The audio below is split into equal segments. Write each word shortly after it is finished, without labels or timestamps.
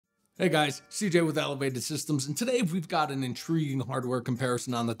Hey guys, CJ with Elevated Systems, and today we've got an intriguing hardware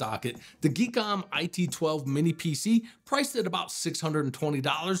comparison on the docket. The Geekom IT12 Mini PC, priced at about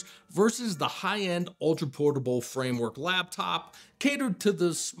 $620, versus the high-end ultra-portable framework laptop, catered to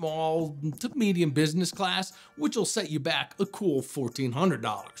the small to medium business class, which will set you back a cool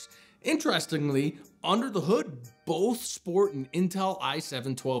 $1,400. Interestingly, under the hood, both sport an Intel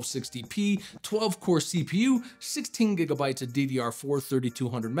i7-1260p 12-core CPU, 16GB of DDR4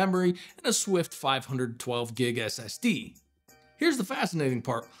 3200 memory, and a swift 512GB SSD. Here's the fascinating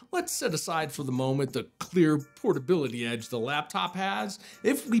part. Let's set aside for the moment the clear portability edge the laptop has.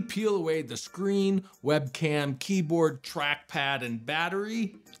 If we peel away the screen, webcam, keyboard, trackpad, and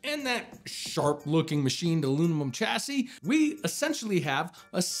battery, and that sharp-looking machined aluminum chassis, we essentially have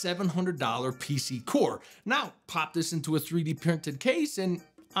a $700 PC core. Now, pop this into a 3D printed case, and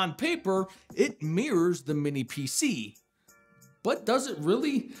on paper, it mirrors the Mini PC. But does it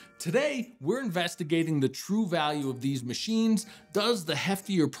really? Today, we're investigating the true value of these machines. Does the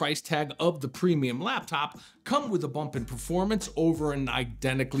heftier price tag of the premium laptop come with a bump in performance over an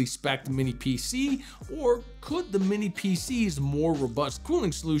identically spec'd Mini PC? Or could the Mini PC's more robust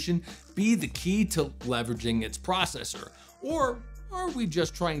cooling solution be the key to leveraging its processor? Or are we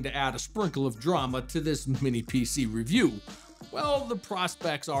just trying to add a sprinkle of drama to this Mini PC review? Well, the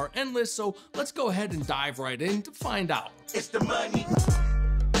prospects are endless, so let's go ahead and dive right in to find out. It's the money.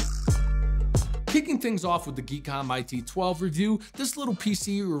 Kicking things off with the Geekom IT12 review, this little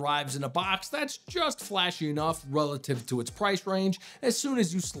PC arrives in a box that's just flashy enough relative to its price range. As soon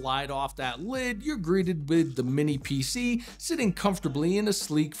as you slide off that lid, you're greeted with the Mini PC sitting comfortably in a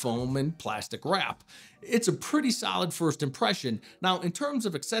sleek foam and plastic wrap. It's a pretty solid first impression. Now, in terms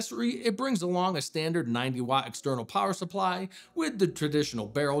of accessory, it brings along a standard 90-watt external power supply with the traditional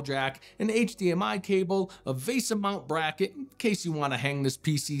barrel jack, an HDMI cable, a VESA mount bracket in case you want to hang this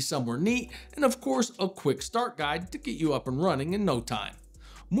PC somewhere neat, and of course, a quick start guide to get you up and running in no time.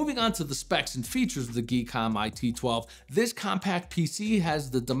 Moving on to the specs and features of the Geekom IT12, this compact PC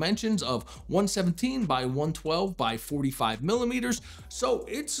has the dimensions of 117 by 112 by 45 millimeters, so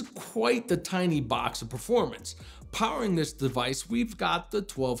it's quite the tiny box of performance. Powering this device, we've got the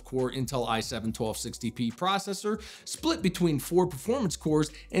 12-core Intel i7-1260p processor split between 4 performance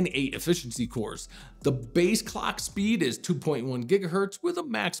cores and 8 efficiency cores. The base clock speed is 2.1 GHz with a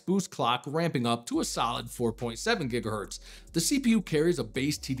max boost clock ramping up to a solid 4.7 GHz. The CPU carries a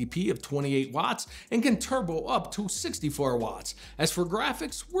base TDP of 28 watts and can turbo up to 64 watts. As for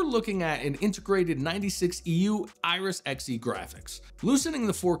graphics, we're looking at an integrated 96EU Iris Xe graphics. Loosening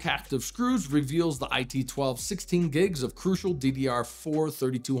the 4 captive screws reveals the IT12 16 gigs of crucial DDR4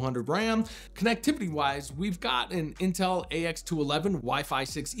 3200 RAM. Connectivity-wise, we've got an Intel AX211 Wi-Fi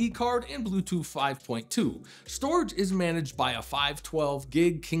 6E card and Bluetooth 5.2. Storage is managed by a 512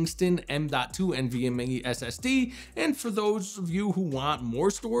 gig Kingston M.2 NVMe SSD, and for those of you who want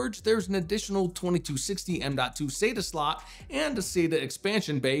more storage, there's an additional 2260 M.2 SATA slot and a SATA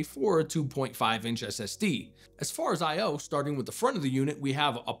expansion bay for a 2.5-inch SSD. As far as I/O, starting with the front of the unit, we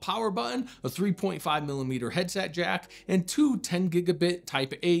have a power button, a 3.5mm headset jack, and 2 10 gigabit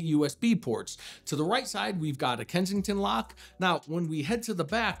Type A USB ports. To the right side, we've got a Kensington lock. Now, when we head to the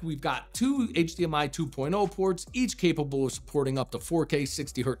back, we've got 2 HDMI 2.0 ports, each capable of supporting up to 4K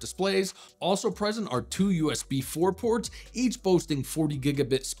 60Hz displays. Also present are 2 USB 4 ports, each boasting 40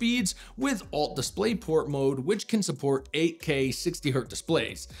 gigabit speeds with Alt DisplayPort mode, which can support 8K 60Hz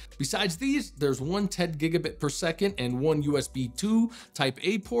displays. Besides these, there's 1 10 gigabit per second and 1 USB 2 Type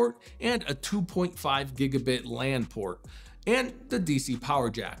A port and a 2.5 gigabit LAN port, and the DC power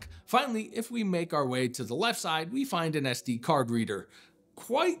jack. Finally, if we make our way to the left side, we find an SD card reader.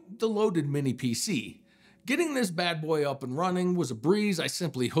 Quite the loaded Mini PC. Getting this bad boy up and running was a breeze. I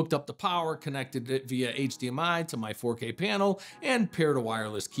simply hooked up the power, connected it via HDMI to my 4K panel, and paired a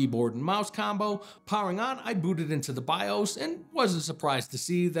wireless keyboard and mouse combo. Powering on, I booted into the BIOS and wasn't surprised to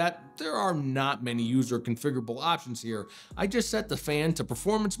see that there are not many user configurable options here. I just set the fan to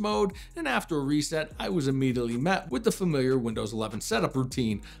performance mode, and after a reset, I was immediately met with the familiar Windows 11 setup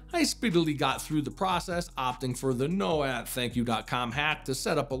routine. I speedily got through the process, opting for the no@thankyou.com hack to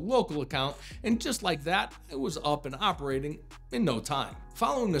set up a local account, and just like that, it was up and operating in no time.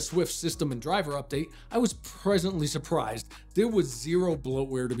 Following a swift system and driver update, I was pleasantly surprised. There was zero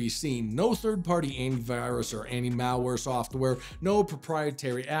bloatware to be seen, no third-party antivirus or anti-malware software, no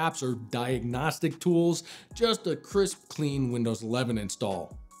proprietary apps or diagnostic tools, just a crisp, clean Windows 11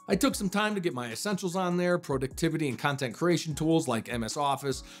 install. I took some time to get my essentials on there, productivity and content creation tools like MS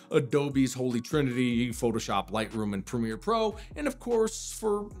Office, Adobe's Holy Trinity, Photoshop, Lightroom, and Premiere Pro, and of course,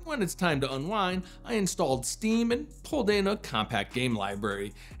 for when it's time to unwind, I installed Steam and pulled in a compact game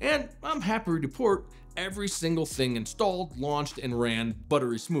library. And I'm happy to report every single thing installed, launched, and ran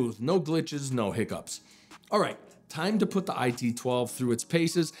buttery smooth, no glitches, no hiccups. Alright, time to put the IT12 through its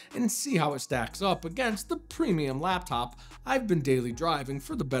paces and see how it stacks up against the premium laptop I've been daily driving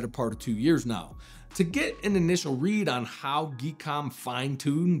for the better part of 2 years now. To get an initial read on how Geekom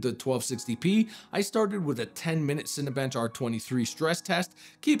fine-tuned the 1260p, I started with a 10-minute Cinebench R23 stress test,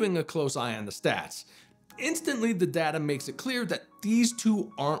 keeping a close eye on the stats. Instantly, the data makes it clear that these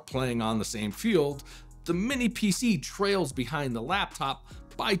two aren't playing on the same field. The mini PC trails behind the laptop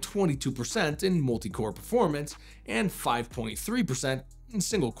by 22% in multi-core performance and 5.3% in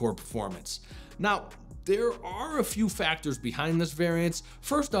single-core performance. Now, there are a few factors behind this variance.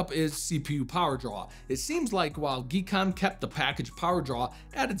 First up is CPU power draw. It seems like while Geekom kept the package power draw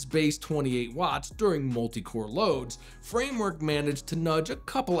at its base 28 watts during multi-core loads, Framework managed to nudge a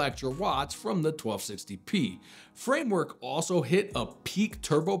couple extra watts from the 1260p. Framework also hit a peak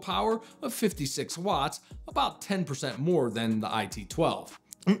turbo power of 56 watts, about 10% more than the IT12.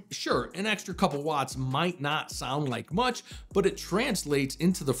 Sure, an extra couple watts might not sound like much, but it translates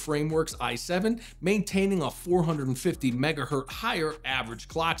into the Framework's i7 maintaining a 450 MHz higher average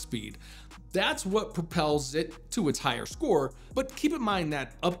clock speed. That's what propels it to its higher score, but keep in mind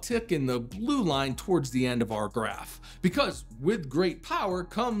that uptick in the blue line towards the end of our graph, because with great power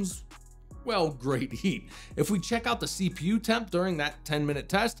comes, well, great heat. If we check out the CPU temp during that 10-minute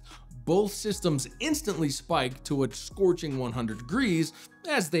test, both systems instantly spiked to a scorching 100 degrees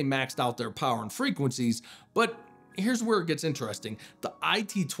as they maxed out their power and frequencies. But here's where it gets interesting. The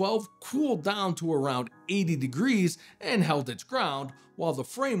IT12 cooled down to around 80 degrees and held its ground, while the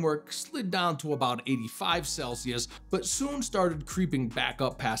Framework slid down to about 85 Celsius, but soon started creeping back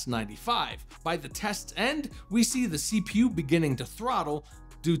up past 95. By the test's end, we see the CPU beginning to throttle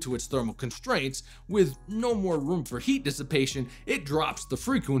due to its thermal constraints. With no more room for heat dissipation, it drops the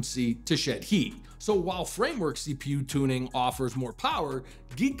frequency to shed heat. So while Framework CPU tuning offers more power,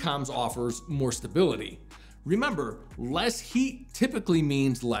 Geekom's offers more stability. Remember, less heat typically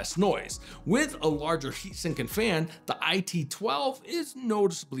means less noise. With a larger heatsink and fan, the IT12 is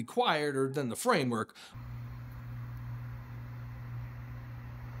noticeably quieter than the Framework.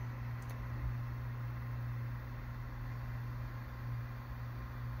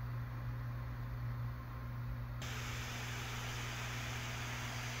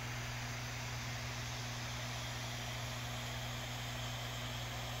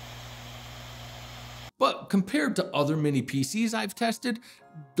 But compared to other mini PCs I've tested,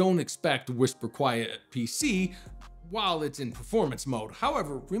 don't expect whisper quiet PC while it's in performance mode.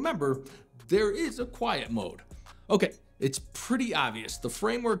 However, remember, there is a quiet mode. Okay, it's pretty obvious. The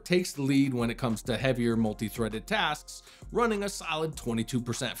Framework takes the lead when it comes to heavier multi-threaded tasks, running a solid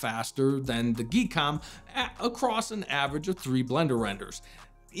 22% faster than the Geekom across an average of 3 Blender renders.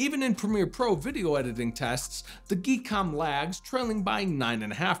 Even in Premiere Pro video editing tests, the Geekom lags, trailing by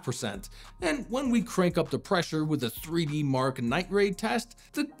 9.5%. And when we crank up the pressure with a 3D Mark Night Raid test,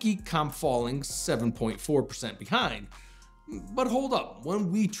 the Geekom falling 7.4% behind. But hold up,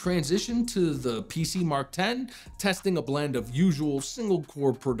 when we transition to the PC Mark X, testing a blend of usual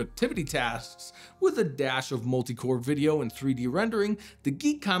single-core productivity tasks with a dash of multi-core video and 3D rendering, the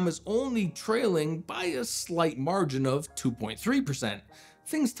Geekom is only trailing by a slight margin of 2.3%.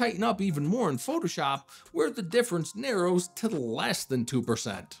 Things tighten up even more in Photoshop, where the difference narrows to less than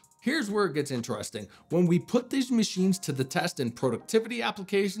 2%. Here's where it gets interesting. When we put these machines to the test in productivity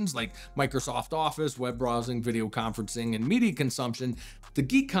applications like Microsoft Office, web browsing, video conferencing, and media consumption, the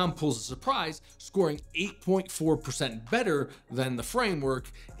Geekom pulls a surprise, scoring 8.4% better than the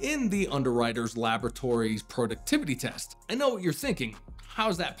Framework in the Underwriters Laboratory's productivity test. I know what you're thinking. How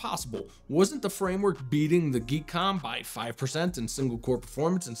is that possible? Wasn't the Framework beating the Geekom by 5% in single core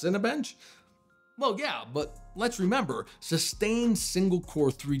performance in Cinebench? Well, yeah, but let's remember, sustained single core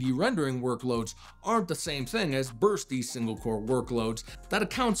 3D rendering workloads aren't the same thing as bursty single core workloads. That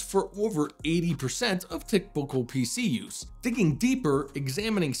accounts for over 80% of typical PC use. Digging deeper,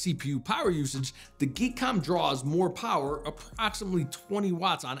 examining CPU power usage, the Geekom draws more power, approximately 20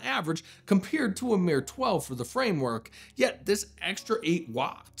 watts on average, compared to a mere 12 for the Framework, yet this extra 8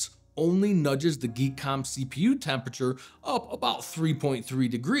 watts only nudges the Geekom CPU temperature up about 3.3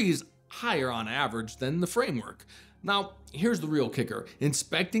 degrees higher on average than the Framework. Now, here's the real kicker.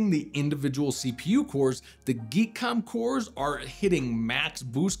 Inspecting the individual CPU cores, the Geekom cores are hitting max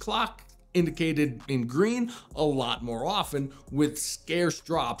boost clock indicated in green a lot more often, with scarce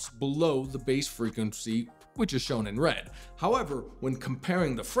drops below the base frequency, which is shown in red. However, when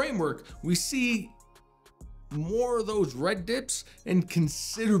comparing the framework, we see more of those red dips and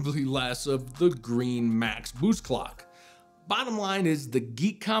considerably less of the green max boost clock. Bottom line is the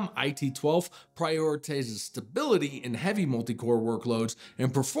Geekom IT12 prioritizes stability in heavy multi-core workloads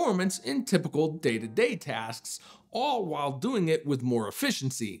and performance in typical day-to-day tasks, all while doing it with more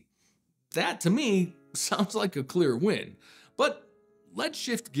efficiency. That to me sounds like a clear win. But let's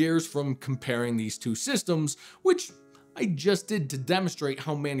shift gears from comparing these two systems, which I just did to demonstrate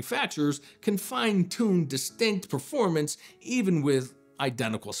how manufacturers can fine-tune distinct performance even with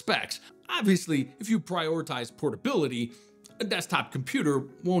identical specs. Obviously, if you prioritize portability, a desktop computer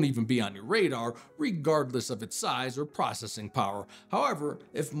won't even be on your radar, regardless of its size or processing power. However,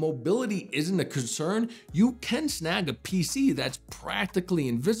 if mobility isn't a concern, you can snag a PC that's practically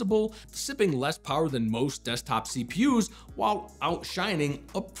invisible, sipping less power than most desktop CPUs, while outshining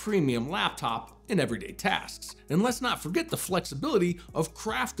a premium laptop in everyday tasks. And let's not forget the flexibility of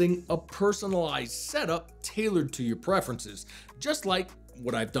crafting a personalized setup tailored to your preferences, just like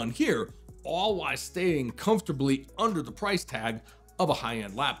what I've done here, all while staying comfortably under the price tag of a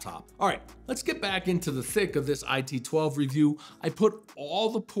high-end laptop. All right, let's get back into the thick of this IT12 review. I put all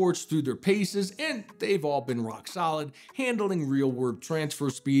the ports through their paces and they've all been rock solid, handling real-world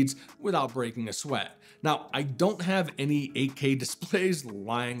transfer speeds without breaking a sweat. Now, I don't have any 8K displays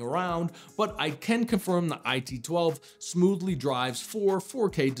lying around, but I can confirm the IT12 smoothly drives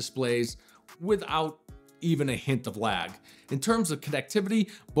 4K displays without even a hint of lag. In terms of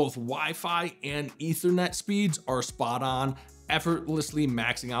connectivity, both Wi-Fi and Ethernet speeds are spot on, effortlessly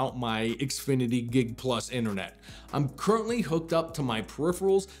maxing out my Xfinity Gig Plus internet. I'm currently hooked up to my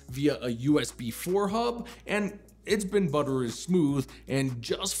peripherals via a USB 4 hub, and it's been buttery smooth, and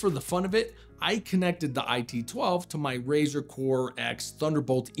just for the fun of it, I connected the IT12 to my Razer Core X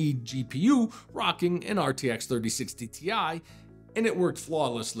Thunderbolt E GPU rocking an RTX 3060 Ti, and it worked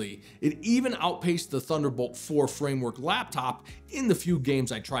flawlessly. It even outpaced the Thunderbolt 4 framework laptop in the few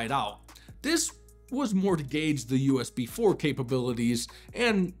games I tried out. This was more to gauge the USB 4 capabilities,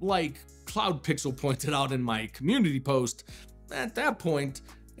 and like Cloud Pixel pointed out in my community post, at that point,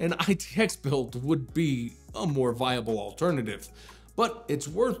 an ITX build would be a more viable alternative. But it's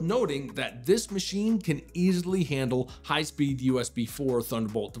worth noting that this machine can easily handle high-speed USB 4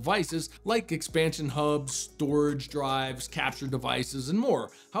 Thunderbolt devices like expansion hubs, storage drives, capture devices, and more.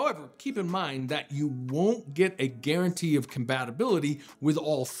 However, keep in mind that you won't get a guarantee of compatibility with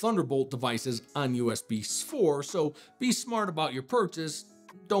all Thunderbolt devices on USB 4, so be smart about your purchase.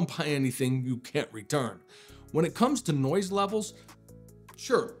 Don't buy anything you can't return. When it comes to noise levels,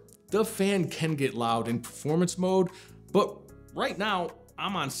 sure, the fan can get loud in performance mode, but right now,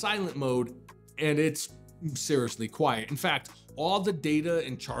 I'm on silent mode and it's seriously quiet. In fact, all the data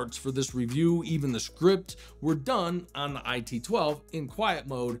and charts for this review, even the script, were done on the IT12 in quiet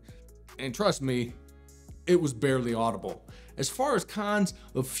mode, and trust me, it was barely audible. As far as cons,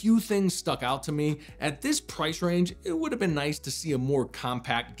 a few things stuck out to me. At this price range, it would have been nice to see a more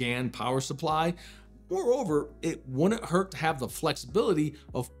compact GAN power supply. Moreover, it wouldn't hurt to have the flexibility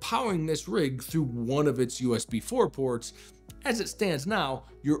of powering this rig through one of its USB 4 ports. As it stands now,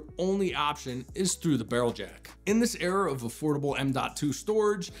 your only option is through the barrel jack. In this era of affordable M.2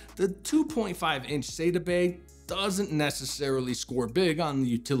 storage, the 2.5-inch SATA bay doesn't necessarily score big on the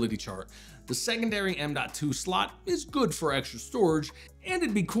utility chart. The secondary M.2 slot is good for extra storage, and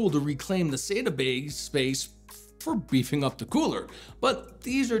it'd be cool to reclaim the SATA bay space for beefing up the cooler. But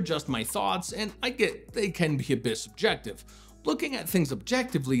these are just my thoughts, and I get they can be a bit subjective. Looking at things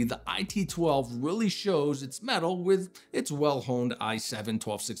objectively, the IT12 really shows its mettle with its well-honed i7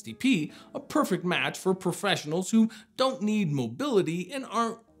 1260p, a perfect match for professionals who don't need mobility and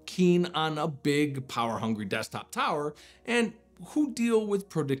aren't keen on a big, power-hungry desktop tower, and who deal with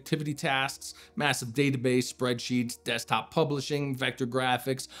productivity tasks, massive database, spreadsheets, desktop publishing, vector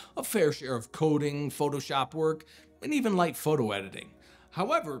graphics, a fair share of coding, Photoshop work, and even light photo editing.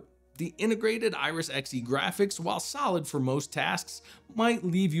 However, the integrated Iris Xe graphics, while solid for most tasks, might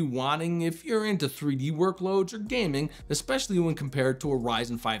leave you wanting if you're into 3D workloads or gaming, especially when compared to a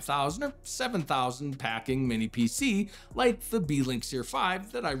Ryzen 5000 or 7000 packing mini PC like the Beelink Seer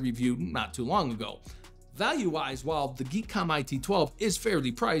 5 that I reviewed not too long ago. Value-wise, while the Geekom IT12 is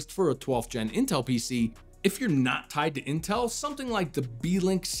fairly priced for a 12th gen Intel PC, if you're not tied to Intel, something like the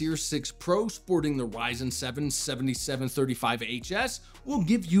Beelink Seer 6 Pro sporting the Ryzen 7 7735HS will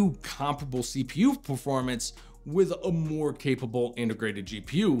give you comparable CPU performance with a more capable integrated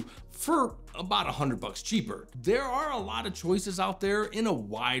GPU for about $100 cheaper. There are a lot of choices out there in a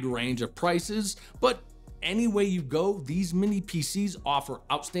wide range of prices, but any way you go, these mini PCs offer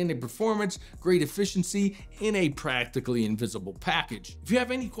outstanding performance, great efficiency, in a practically invisible package. If you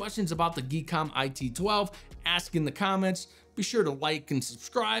have any questions about the Geekom IT12, ask in the comments. Be sure to like and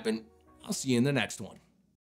subscribe, and I'll see you in the next one.